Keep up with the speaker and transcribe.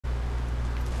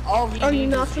All he you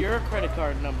needs is nothing? your credit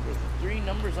card number. The 3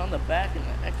 numbers on the back and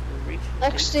the expiration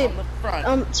Next date on the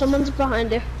front. someone's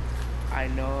behind you. I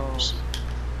know.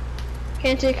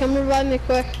 Can't you come revive me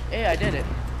quick? Hey, I did it.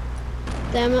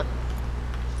 Damn it.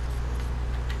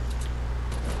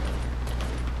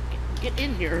 Get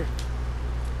in here.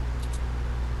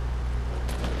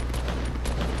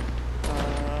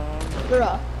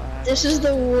 Bruh, this is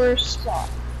the worst spot.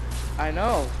 I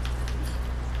know.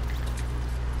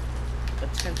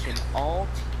 Attention, all.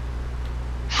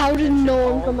 How did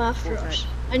no one come after us?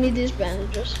 I need these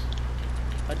bandages.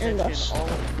 Attention, all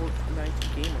Fortnite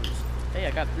gamers. Hey,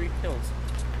 I got 3 kills.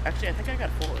 Actually, I think I got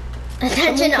 4.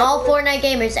 Attention, all Fortnite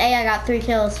gamers. Hey, I got 3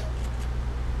 kills.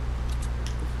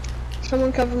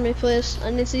 Someone cover me, please. I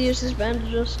need to use these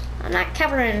bandages. I'm not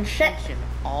covering shit. Attention,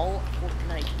 all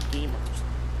Fortnite gamers.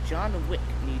 John Wick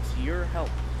needs your help.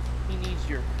 He needs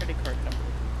your credit card number.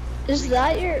 Is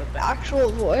that your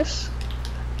actual voice?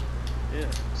 Yeah.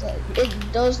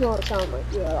 It does not sound like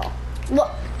you at all.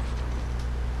 What?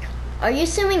 Are you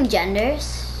assuming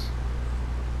genders?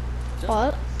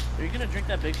 What? Are you gonna drink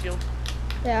that big shield?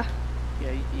 Yeah.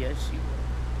 Yeah, yes, you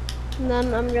will. And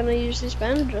then I'm gonna use these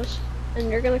bandages. And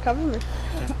you're gonna cover me.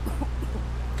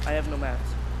 I have no mask.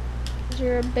 'Cause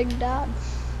you're a big dad.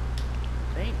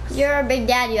 Thanks. You're a big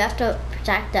dad. You have to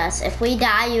protect us. If we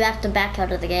die, you have to back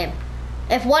out of the game.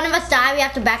 If one of us die, we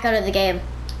have to back out of the game.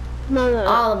 No.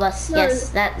 All of us. No, yes,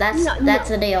 that's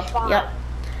the deal. Fine. Yep.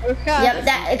 Okay. Yep.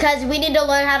 That because we need to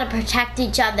learn how to protect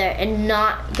each other and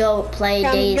not go play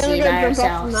Daisy by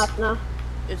ourselves. Now.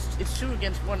 It's 2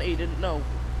 against 1, Aiden. No.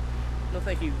 No,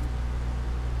 thank you.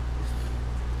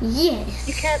 Yes.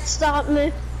 You can't stop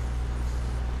me.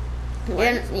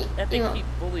 Why does Epic keep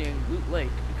bullying Loot Lake?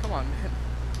 Come on, man.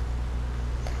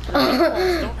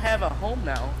 The don't have a home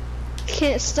now.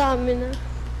 Can't stop me now.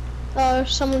 Oh,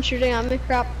 someone's shooting at me.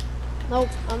 Crap. Nope,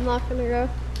 I'm not gonna go.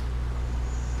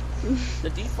 The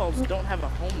defaults don't have a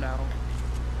home now.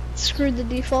 Screw the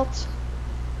defaults.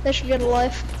 They should get a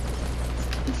life.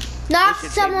 Knock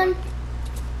someone.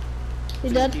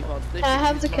 You dead? I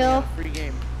have the kill. Free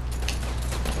game.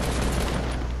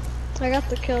 I got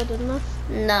the kill, didn't I?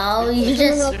 No, you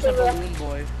just. There's a balloon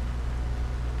boy.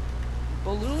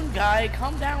 Balloon guy,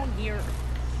 come down here.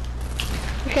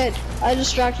 Okay, I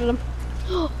distracted him.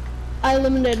 I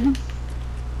eliminated him.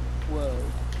 Whoa.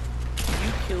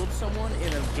 You killed someone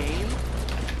in a game?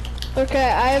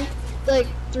 Okay, I have like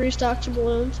 3 stacks of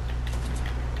balloons.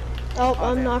 Oh,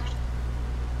 I'm man. knocked.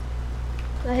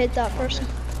 I hate that person.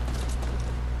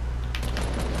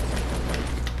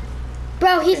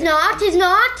 Bro, he's knocked. He's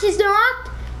knocked. He's knocked.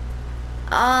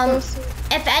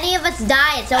 If any of us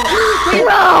die, it's over.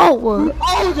 Bro! We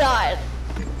all died.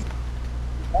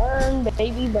 Burn,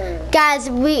 baby, burn. Guys,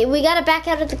 we gotta back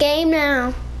out of the game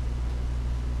now.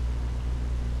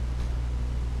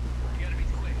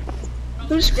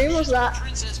 Whose scream was that?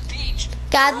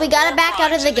 Guys, we gotta back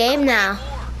out of the game now.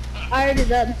 I already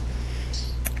did.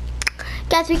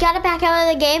 Guys, we gotta back out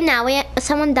of the game now.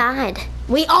 Someone died.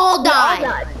 We all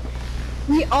died.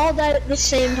 We all died at the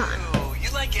same time. You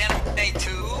like anime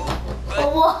too?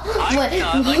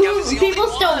 People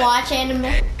still watch anime.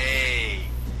 Hey,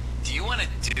 do you want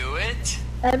to do it?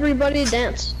 Everybody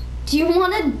dance. Do you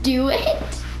want to do it?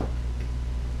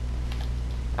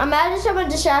 Imagine someone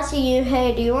just asking you,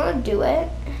 hey, do you want to do it?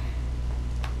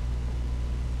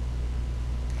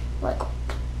 Like,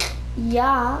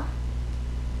 yeah.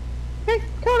 Hey,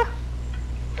 Coda.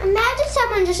 Imagine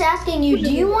someone just asking you,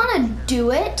 do you want to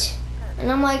do it?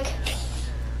 And I'm like,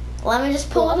 let me just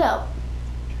pull it up.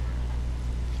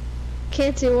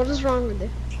 Can't see, what is wrong with you?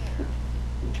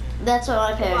 That's what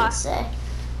my parents say.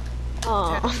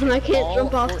 Oh, I can't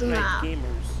jump off the map.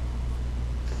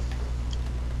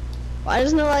 Why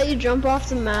doesn't it let you jump off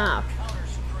the map?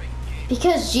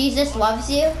 Because Jesus loves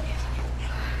you.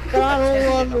 But I don't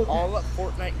love it. All up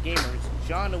Fortnite gamers,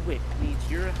 John Wick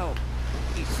needs your help.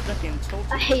 He's stuck in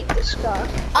tilted. I hate this guy.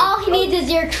 All he needs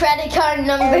is your credit card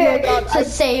number Oh my God, to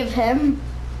save him.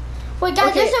 Wait, guys,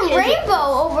 Okay, there's a rainbow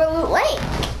over Loot Lake.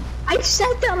 I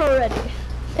said that already.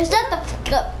 Is that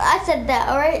I said that,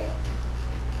 alright?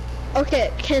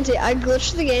 Okay, Kenzie, I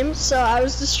glitched the game, so I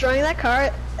was destroying that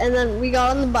car, and then we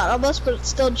got on the battle bus, but it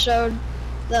still showed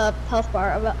the health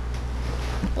bar of it.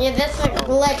 Yeah, that's a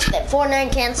glitch that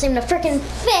Fortnite can't seem to freaking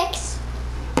fix.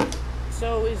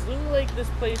 So is Loot Lake this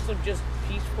place of just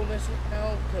peacefulness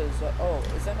now? Because, oh,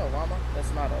 is that a llama?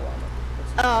 That's not a llama.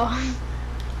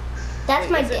 That's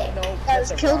Wait, my is it? dick. No, Guys,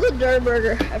 that's a kill rock. the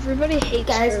Durburger. Everybody hates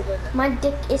Guys, Durburger. my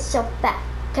dick is so fat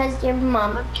because your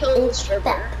mom I'm killing is this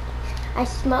fat. I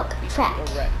smoke crack.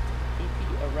 Erect.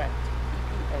 PP erect.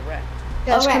 PP erect.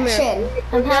 Guys, come here. Erection.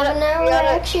 I'm having an We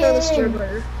gotta kill this erection.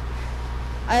 turbo.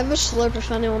 I have a slurp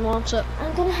if anyone wants it.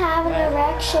 I'm gonna have an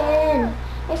erection.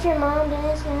 If your mom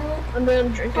does not I'm gonna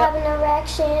drink have it. an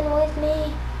erection with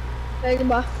me. Hey,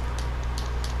 goodbye.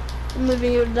 I'm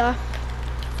leaving you to die.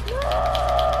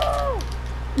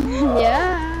 No!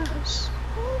 Yes.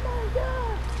 Oh my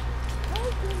god!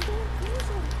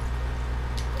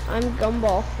 I'm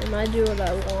Gumball, and I do what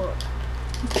I want.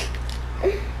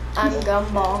 I'm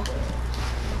Gumball.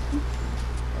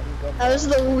 That was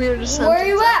the weirdest sentence. Where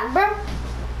you at, bro?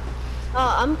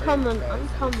 I'm coming. I'm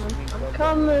coming. I'm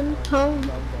coming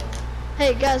home.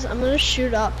 Hey guys, I'm gonna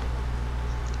shoot up.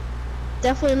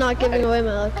 Definitely not giving away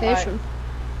my location.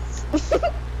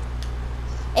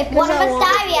 If one of I us want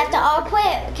die, we have to all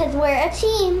quit because we're a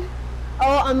team.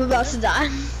 Oh, I'm about to die.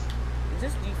 Is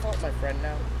this default my friend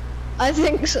now? I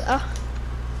think so.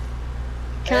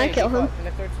 Can I Hey, kill him? default, can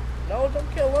I throw it to- No,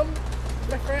 don't kill him.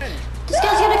 He's my friend. This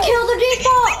guy's gonna kill the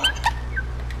default.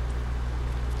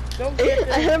 Don't kill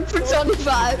him. I hit him for Don't-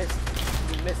 25.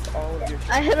 You missed all of your shit.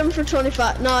 I hit him for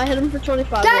 25. No, I hit him for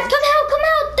 25. Guys, come out, come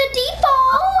out. The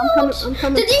default. I'm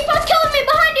coming. The default's killing me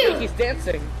behind you. He's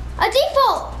dancing. A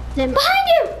default. Damn. Behind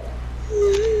you.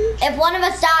 If one of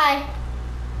us die,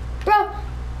 bro,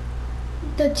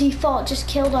 the default just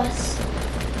killed us.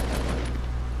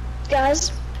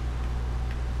 Guys,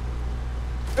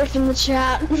 rip in the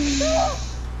chat.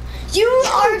 You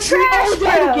are trash,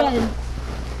 bro. Again.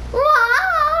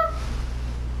 Wah.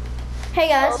 Hey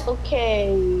guys.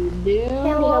 Okay, dude,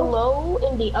 Hello? hello,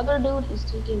 and the other dude is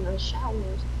taking a shower.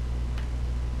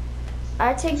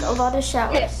 I take a lot of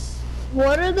showers.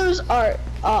 What are those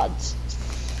odds?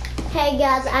 Hey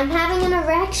guys, I'm having an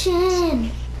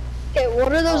erection. Okay,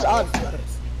 what are those odds?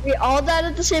 We all died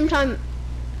at the same time.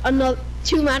 Another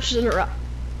 2 matches in a row.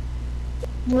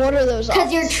 What are those odds?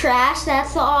 Cause you're trash.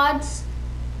 That's the odds.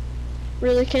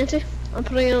 Really, Canty? I'm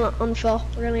putting it on Phil.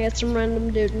 We're gonna get some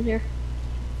random dude in here.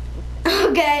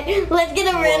 Okay, let's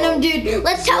get a random dude.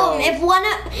 Let's tell him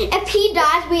if he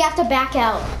dies, we have to back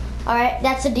out. All right,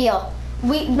 that's the deal.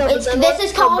 This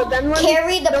is called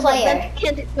carry the player.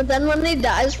 But then when he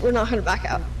dies, we're not gonna back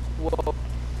out. Whoa.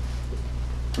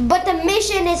 But the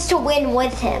mission is to win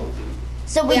with him.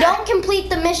 So we Yeah. don't complete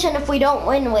the mission if we don't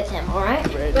win with him. All right.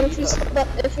 But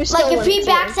if we still Like if win, he it's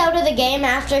backs fine. out of the game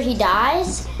after he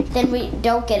dies, then we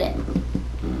don't get it.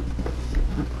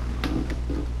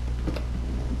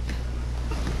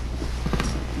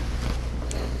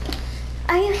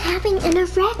 I am having an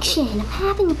erection. I'm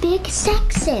having big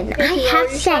sexing. I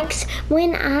have sex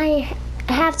when I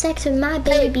have sex with my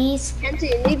babies. Canty,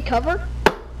 you need cover?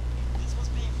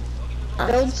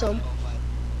 Build some.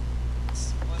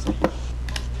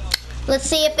 Let's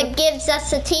see if it gives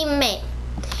us a teammate.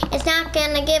 It's not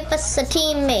gonna give us a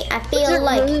teammate. I Is feel it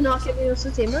like. really not giving us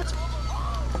a teammate?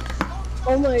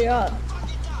 Oh my god.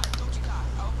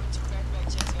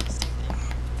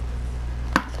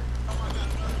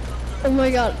 Oh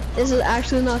my god, is it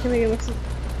actually not gonna give us a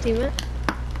teammate?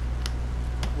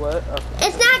 What? Okay.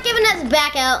 It's not giving us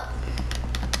back out.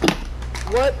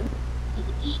 What?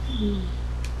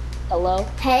 Hello?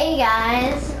 Hey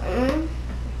guys.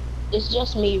 It's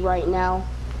just me right now.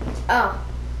 Oh.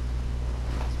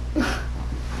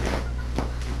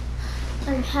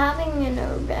 I'm having an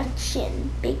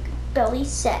erection. Big belly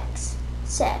sex.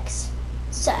 Sex.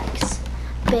 Sex.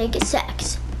 Big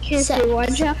sex. Canty, Sex.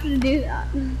 why'd you have to do that?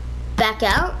 Back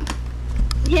out?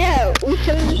 Yeah, we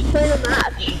could've just played a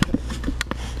match.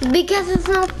 Because it's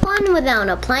no fun without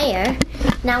a player.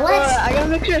 Now let's. I gotta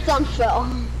make sure it's on Phil.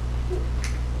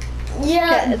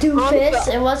 Yeah, it's on doofus.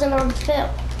 Phil. It wasn't on Phil.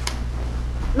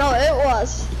 No, it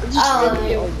was. It just Oh. didn't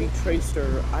do it. I'll be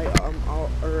Tracer. I am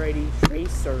already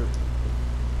Tracer.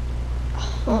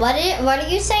 What are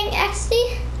you saying,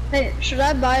 XD? Hey, should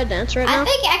I buy a dance right now? I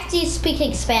think XD is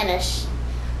speaking Spanish.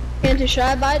 Canty, should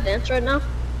I buy a dance right now?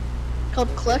 Called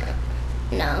Click.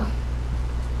 No.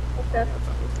 Okay.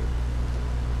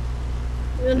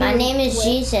 My name is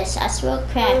Jesus. I smoke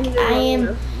crack. I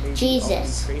am Maybe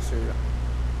Jesus. I'll be Tracer.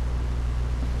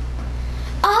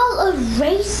 I'll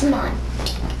erase my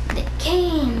dick that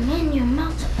came in your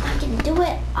mouth so I can do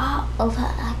it all over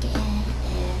again.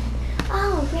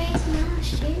 I'll erase my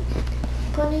shit,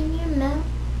 put in your mouth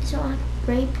so I can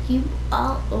rape you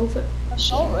all over.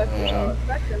 Assault rifles are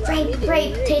effective.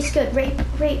 Rape, tastes good.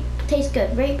 Rape, tastes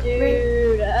good. Rape.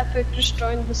 Dude, Epic just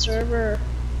joined the server.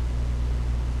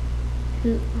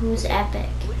 Who's epic?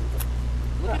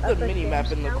 Look at the mini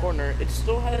map in the corner. It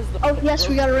still has the. Oh yes,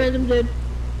 we got a random dude.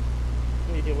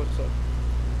 Yeah, what's up?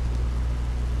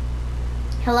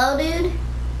 Hello, dude.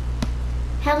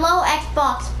 Hello,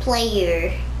 Xbox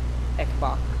player.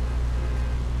 Xbox.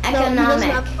 No, he doesn't Economic.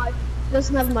 have a mic. He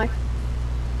doesn't have a mic.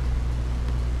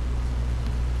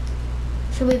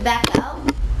 Should we back out?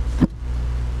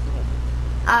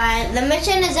 Alright, the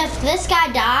mission is if this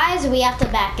guy dies, we have to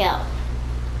back out.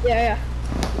 Yeah.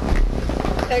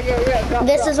 Okay, go.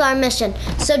 This is our mission.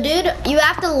 So, dude, you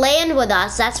have to land with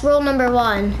us. That's rule number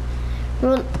 1.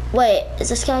 Wait, is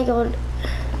this guy going?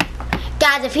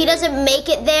 Guys, if he doesn't make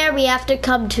it there, we have to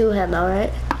come to him,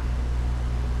 alright?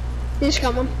 He's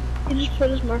coming. He just put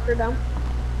his marker down.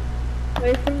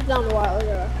 Wait, he put it down a while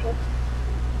ago, actually.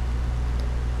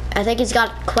 I think he's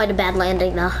got quite a bad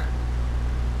landing now.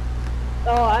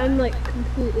 Oh, I'm like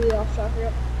completely off track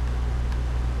here.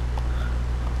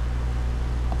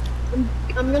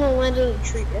 I'm gonna land in a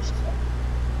tree, basically.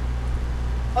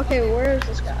 Okay, where is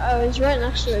this guy? Oh, he's right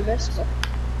next to me, basically.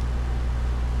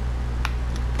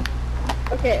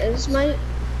 Okay, is my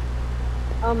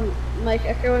mic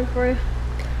echoing for you?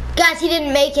 Guys, he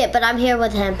didn't make it, but I'm here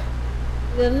with him.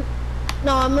 You didn't?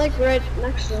 No, I'm like right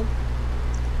next to him.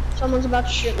 Someone's about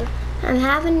to shoot me. I'm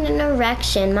having an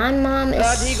erection. My mom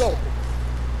is... Eagle.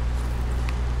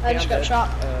 I just got shot.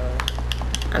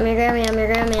 I'm your Grammy, I'm your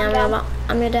Grammy,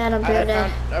 I'm your dad, I'm your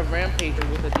dad. I found a rampager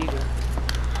with a deagle.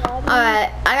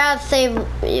 Alright, I gotta save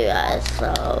you guys,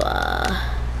 so,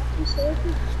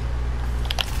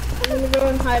 I'm gonna go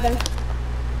in hiding.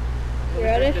 You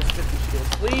ready?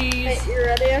 Please. Hey, you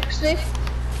ready, XD?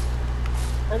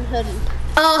 I'm heading.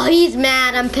 Oh, he's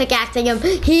mad. I'm pickaxing him.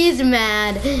 He's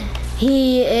mad.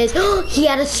 He is. He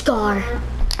had a scar.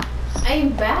 I'm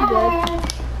back.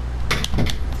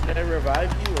 Did I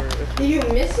revive you or? Do you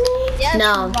miss me? Yes,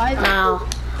 No, revive no.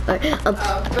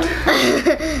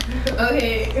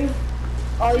 Okay.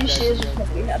 All you see is a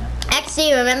puppy head.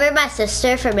 XC, remember my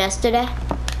sister from yesterday?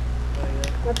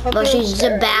 My puppy Well, she's was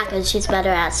there. back and she's better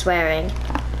at swearing.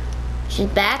 She's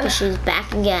back and she's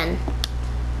back again.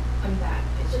 I'm back.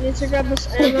 I need to grab this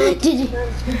ammo. Did you?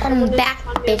 I'm back,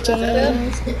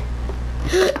 bitches.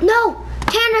 No!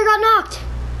 Tanner got knocked!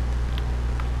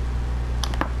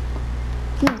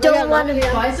 Don't want to.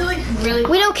 Why is it like really?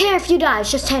 We don't care if you die,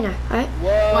 it's just Tanner, alright?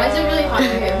 Whoa. Why is it really hot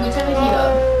in here? Who turned the heat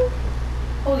up?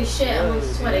 Holy shit! I'm like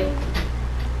sweating.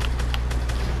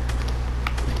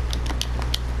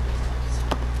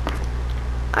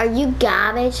 Are you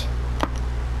garbage?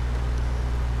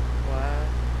 Wow.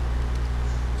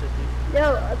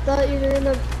 Yo, I thought you were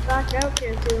gonna back out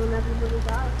here too when everybody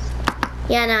dies.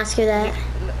 Yeah, and ask her that.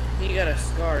 He got a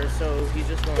scar, so he's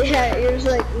just going. Yeah, you're just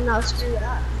like, no, screw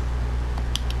that.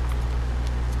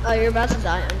 Oh, you're about to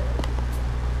die. I know.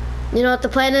 You know what the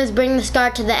plan is? Bring the scar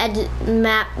to the edge of the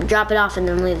map, drop it off, and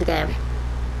then leave the game.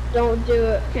 Don't do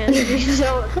it, Candy.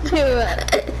 Don't do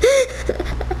it.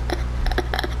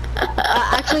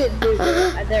 Actually, do it.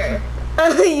 I dare you.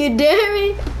 Oh, you dare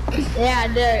me? Yeah, I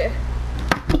dare you.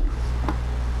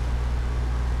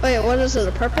 Wait, what is it?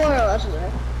 A purple or a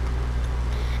legendary?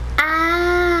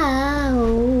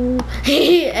 Ow.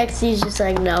 XC's just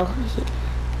like, no.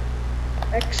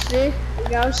 XC, you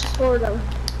gotta support him.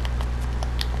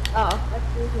 Oh,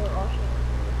 XC's not awesome.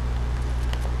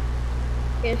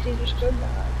 Can't he just go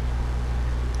back?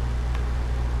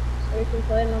 So we can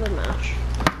play another match.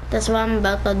 That's what I'm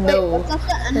about to Wait, do. what's at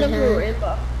the end of the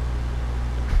rainbow?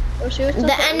 Go see what's at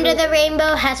The end of the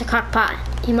rainbow has a crock pot.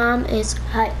 Your mom is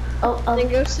hot. Oh, Then oh.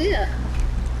 go see it.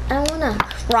 I don't want a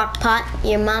crock pot.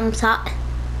 Your mom's hot.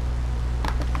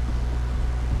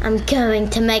 I'm going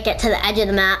to make it to the edge of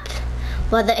the map.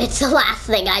 Whether it's the last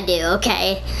thing I do,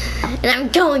 okay? And I'm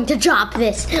going to drop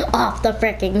this off the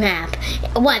freaking map.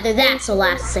 Whether that's the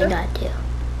last thing I do.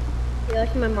 You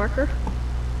like my marker?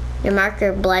 Your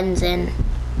marker blends in.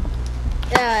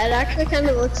 Yeah, it actually kind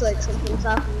of looks like something's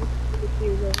happening to the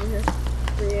cube over here.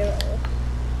 For you.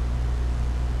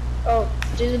 Oh,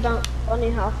 do the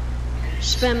bunny hop.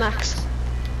 Spam X.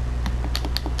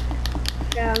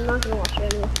 Yeah, I'm not gonna watch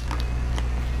it anymore.